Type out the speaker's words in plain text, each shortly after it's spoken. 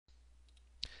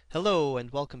Hello and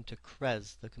welcome to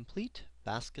CREZ, the complete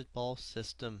basketball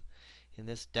system. In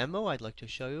this demo, I'd like to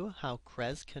show you how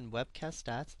CREZ can webcast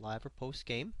stats live or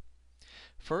post-game.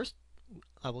 First,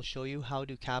 I will show you how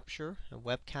to capture and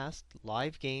webcast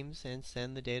live games and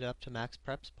send the data up to Max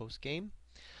Preps post-game.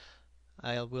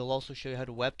 I will also show you how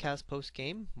to webcast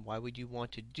post-game. Why would you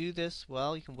want to do this?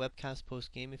 Well, you can webcast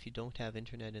post-game if you don't have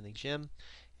internet in the gym.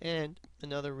 And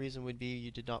another reason would be you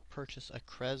did not purchase a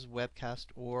CREZ webcast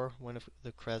or one of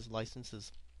the CREZ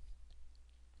licenses.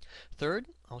 Third,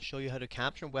 I'll show you how to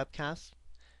capture and webcast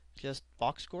just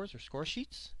box scores or score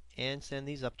sheets and send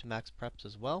these up to Max Preps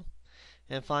as well.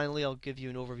 And finally, I'll give you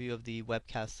an overview of the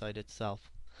webcast site itself.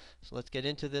 So let's get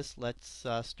into this. Let's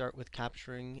start with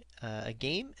capturing a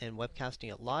game and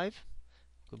webcasting it live.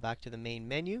 Go back to the main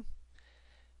menu.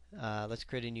 Let's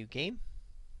create a new game.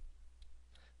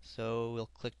 So we'll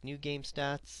click New Game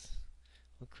Stats.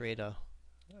 We'll create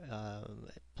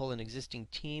pull an existing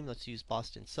team. Let's use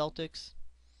Boston Celtics.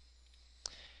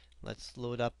 Let's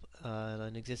load up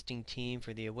an existing team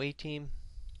for the away team.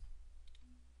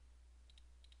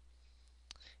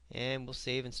 And we'll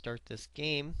save and start this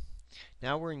game.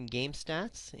 Now we're in Game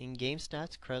Stats. In Game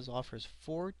Stats, CREZ offers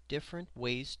 4 different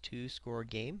ways to score a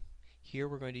game. Here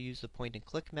we're going to use the point and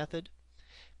click method.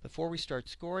 Before we start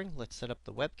scoring, let's set up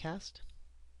the webcast.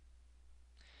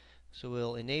 So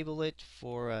we'll enable it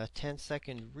for a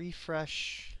 10-second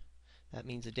refresh. That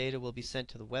means the data will be sent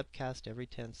to the webcast every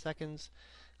 10 seconds.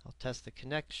 I'll test the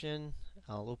connection.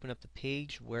 I'll open up the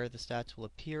page where the stats will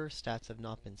appear. Stats have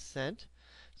not been sent.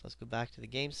 So let's go back to the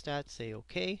game stats, say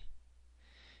OK.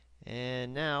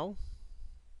 And now,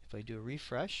 if I do a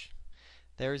refresh,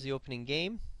 there's the opening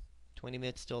game. 20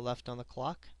 minutes still left on the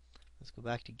clock. Let's go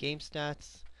back to game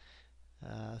stats,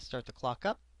 start the clock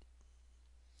up.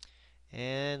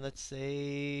 And let's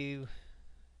say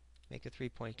make a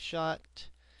 3-point shot.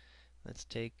 Let's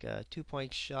take a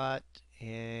 2-point shot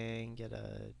and get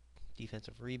a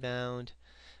defensive rebound.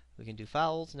 We can do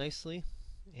fouls nicely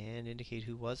and indicate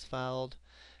who was fouled.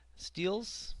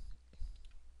 Steals,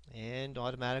 and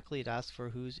automatically it asks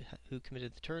for who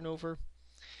committed the turnover.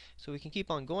 So we can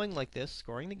keep on going like this,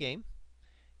 scoring the game.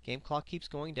 Game clock keeps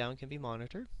going down, can be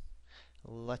monitored.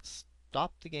 Let's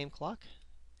stop the game clock.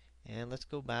 And let's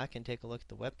go back and take a look at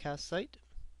the webcast site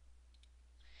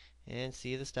and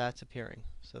see the stats appearing.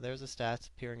 So there's the stats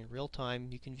appearing in real time.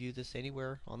 You can view this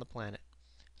anywhere on the planet.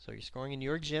 So you're scoring in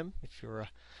your gym. If you're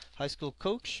a high school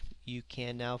coach, you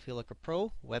can now feel like a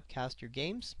pro, webcast your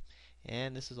games,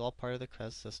 and this is all part of the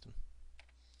CREZ system.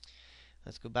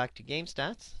 Let's go back to game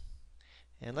stats,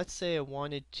 and let's say I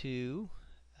wanted to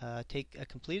take a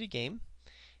completed game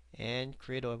and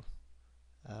create a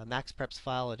Max Preps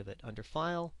file out of it. Under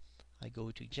File, I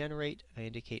go to Generate. I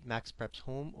indicate Max Preps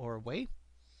Home or Away.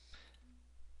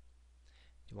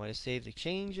 Do you want to save the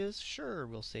changes? Sure,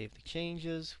 we'll save the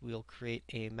changes. We'll create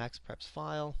a Max Preps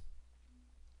file.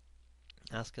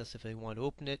 Ask us if they want to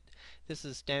open it. This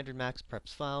is standard Max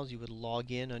Preps files. You would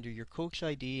log in under your coach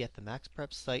ID at the Max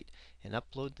Preps site and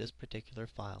upload this particular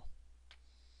file.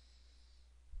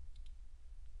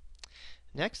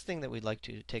 Next thing that we'd like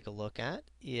to take a look at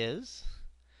is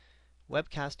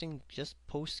webcasting just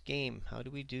post-game. How do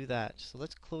we do that? So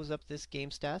let's close up this game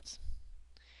stats.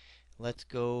 Let's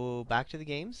go back to the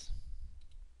games.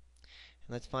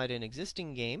 And let's find an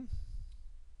existing game.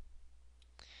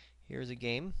 Here's a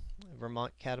game,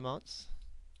 Vermont Catamounts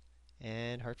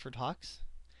and Hartford Hawks.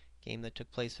 Game that took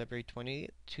place February 20th,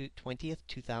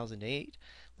 2008.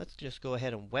 Let's just go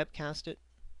ahead and webcast it.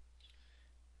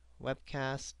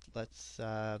 Webcast, let's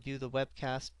view the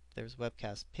webcast. There's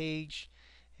webcast page.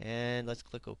 And let's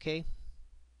click OK.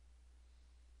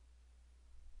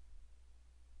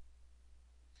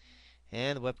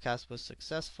 And the webcast was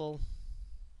successful.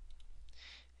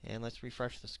 And let's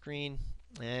refresh the screen.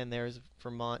 And there's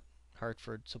Vermont,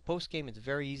 Hartford. So post-game, it's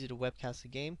very easy to webcast the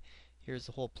game. Here's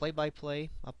the whole play-by-play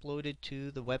uploaded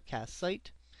to the webcast site.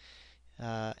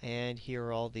 And here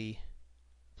are all the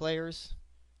players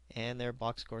and their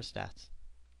box score stats.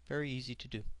 Very easy to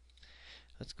do.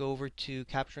 Let's go over to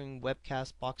capturing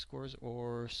webcast box scores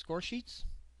or score sheets.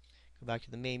 Go back to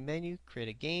the main menu, create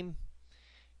a game,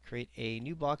 create a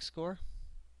new box score.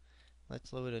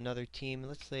 Let's load another team.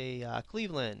 Let's say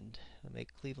Cleveland. I'll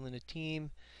make Cleveland a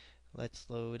team. Let's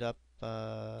load up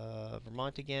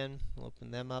Vermont again. We'll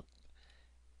open them up.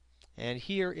 And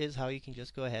here is how you can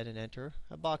just go ahead and enter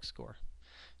a box score.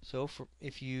 So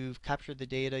if you've captured the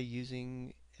data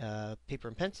using paper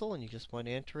and pencil and you just want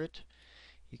to enter it,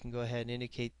 you can go ahead and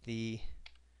indicate the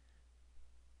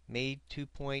made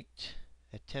 2-point,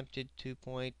 attempted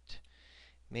 2-point,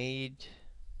 made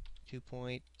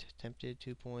 2-point, attempted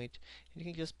 2-point, and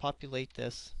you can just populate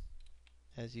this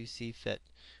as you see fit,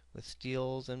 with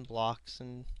steals and blocks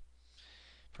and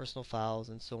personal fouls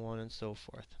and so on and so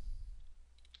forth.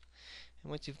 And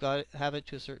once have it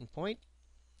to a certain point,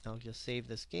 I'll just save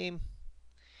this game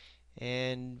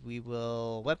and we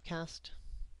will webcast.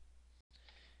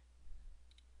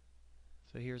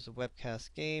 So here's a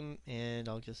webcast game, and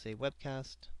I'll just say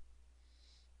webcast.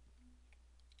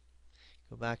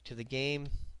 Go back to the game,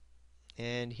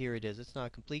 and here it is. It's not a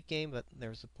complete game, but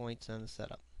there's the points and the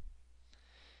setup.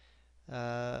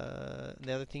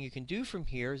 The other thing you can do from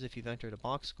here is if you've entered a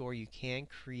box score, you can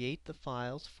create the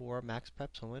files for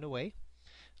MaxPrep's home and away.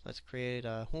 Let's create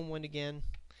a home one again.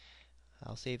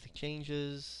 I'll save the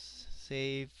changes.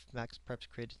 Save. MaxPrep's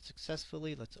created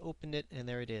successfully. Let's open it, and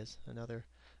there it is. Another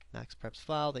MaxPrep's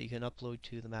file that you can upload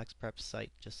to the MaxPrep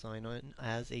site. Just sign on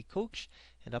as a coach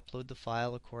and upload the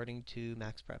file according to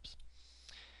MaxPrep's.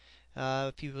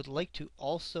 If you would like to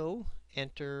also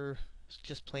enter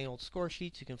just plain old score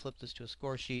sheets, you can flip this to a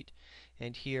score sheet,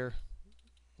 and here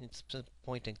it's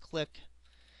point and click,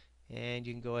 and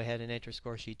you can go ahead and enter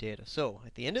score sheet data. So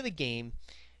at the end of the game,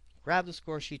 grab the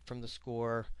score sheet from the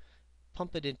score,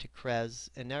 pump it into Crez,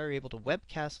 and now you're able to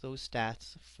webcast those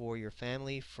stats for your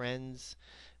family, friends,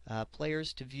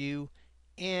 players to view,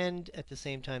 and at the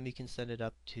same time you can send it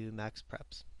up to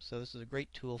MaxPreps. So this is a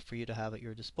great tool for you to have at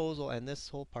your disposal, and this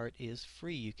whole part is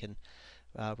free. You can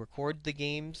record the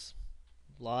games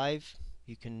live,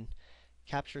 you can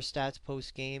capture stats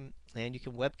post game, and you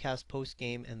can webcast post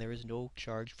game, and there is no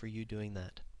charge for you doing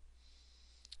that.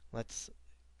 Let's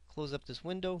close up this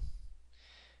window,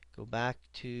 go back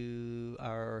to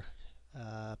our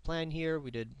plan here.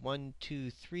 We did 1,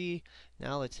 2, 3.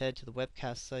 Now let's head to the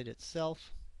webcast site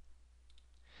itself.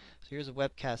 So here's a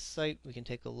webcast site. We can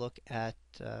take a look at,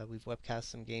 we've webcast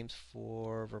some games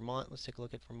for Vermont. Let's take a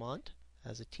look at Vermont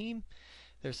as a team.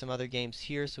 There's some other games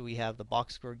here. So we have the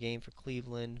box score game for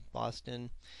Cleveland,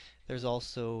 Boston. There's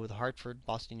also the Hartford,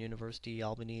 Boston University,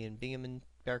 Albany, and Binghamton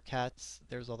Bearcats.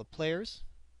 There's all the players,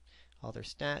 all their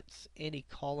stats. Any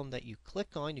column that you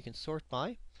click on, you can sort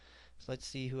by. So let's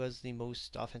see who has the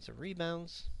most offensive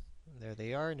rebounds. There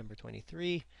they are, number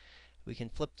 23. We can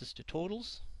flip this to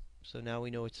totals. So now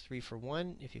we know it's 3 for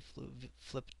 1. If you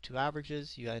flip to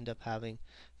averages, you end up having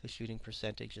the shooting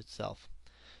percentage itself.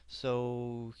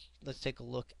 So let's take a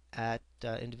look at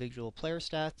individual player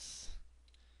stats.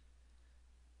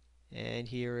 And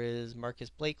here is Marcus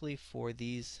Blakely for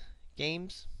these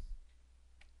games.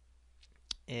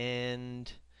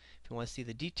 And if you want to see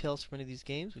the details for one of these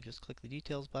games, we just click the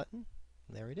details button,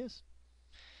 and there it is.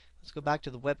 Let's go back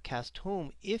to the webcast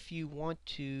home. If you want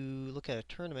to look at a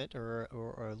tournament or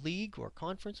a league or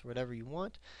conference or whatever you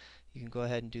want, you can go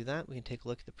ahead and do that. We can take a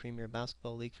look at the Premier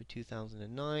Basketball League for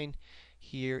 2009.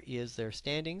 Here is their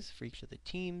standings for each of the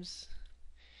teams.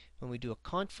 When we do a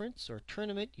conference or a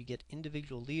tournament, you get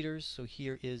individual leaders. So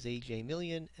here is AJ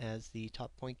Million as the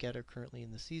top point getter currently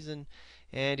in the season.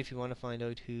 And if you want to find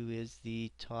out who is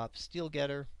the top steal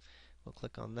getter, we'll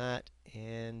click on that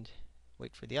and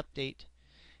wait for the update.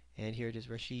 And here it is,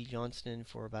 Rasheed Johnston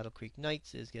for Battle Creek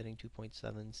Knights is getting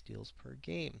 2.7 steals per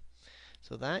game.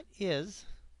 So that is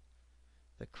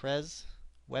the Crez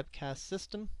webcast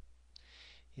system.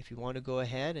 If you want to go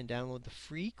ahead and download the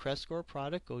free CREZscore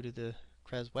product, go to the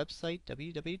Crez website,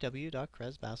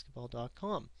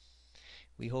 www.crezbasketball.com.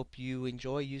 We hope you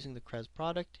enjoy using the Crez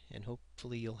product, and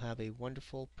hopefully you'll have a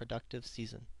wonderful, productive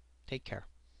season. Take care.